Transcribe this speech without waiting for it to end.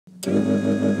Hi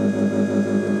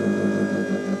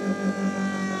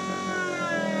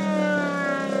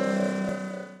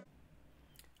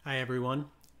everyone.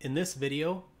 In this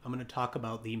video, I'm going to talk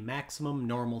about the maximum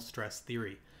normal stress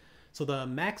theory. So the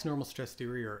max normal stress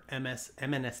theory, or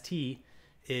MNST,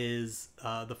 is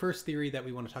the first theory that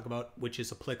we want to talk about, which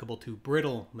is applicable to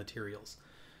brittle materials.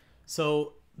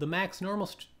 So the max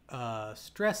normal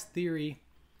stress theory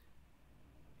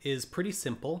is pretty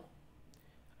simple.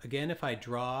 Again, if I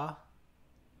draw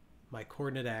my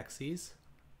coordinate axes,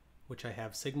 which I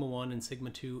have sigma 1 and sigma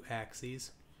 2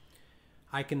 axes,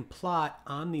 I can plot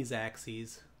on these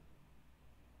axes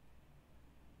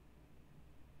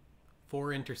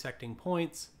 4 intersecting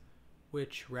points,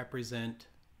 which represent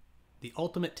the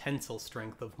ultimate tensile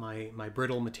strength of my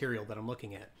brittle material that I'm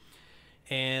looking at.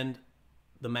 And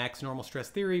the max normal stress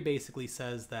theory basically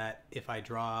says that if I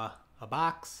draw a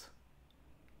box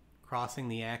crossing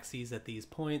the axes at these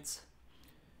points,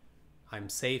 I'm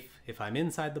safe if I'm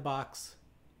inside the box,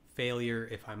 failure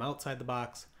if I'm outside the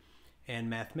box. And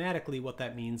mathematically, what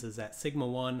that means is that sigma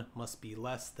 1 must be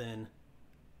less than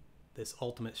this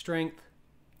ultimate strength,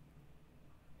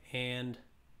 and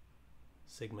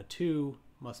sigma 2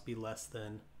 must be less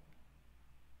than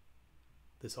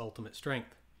this ultimate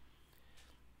strength.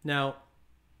 Now,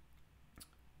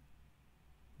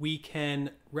 we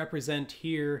can represent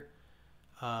here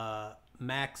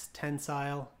max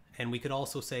tensile, and we could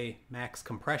also say max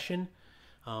compression.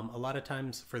 A lot of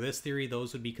times for this theory,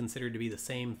 those would be considered to be the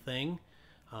same thing,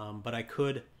 but I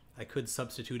could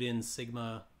substitute in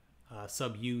sigma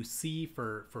sub UC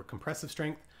for compressive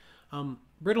strength.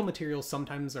 Brittle materials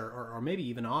sometimes, or maybe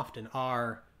even often,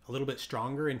 are a little bit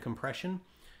stronger in compression,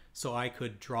 so I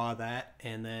could draw that,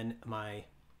 and then my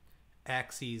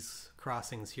axes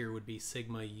crossings here would be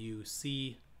sigma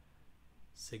UC,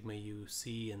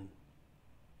 and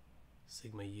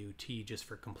sigma UT, just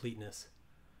for completeness.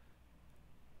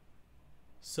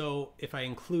 So if I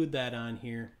include that on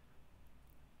here,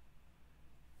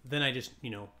 then I just,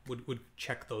 would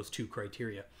check those two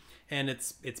criteria. And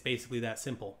it's basically that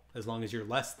simple. As long as you're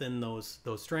less than those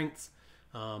strengths,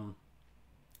 then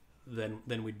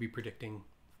we'd be predicting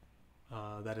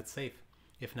that it's safe.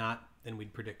 If not, then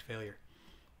we'd predict failure.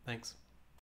 Thanks.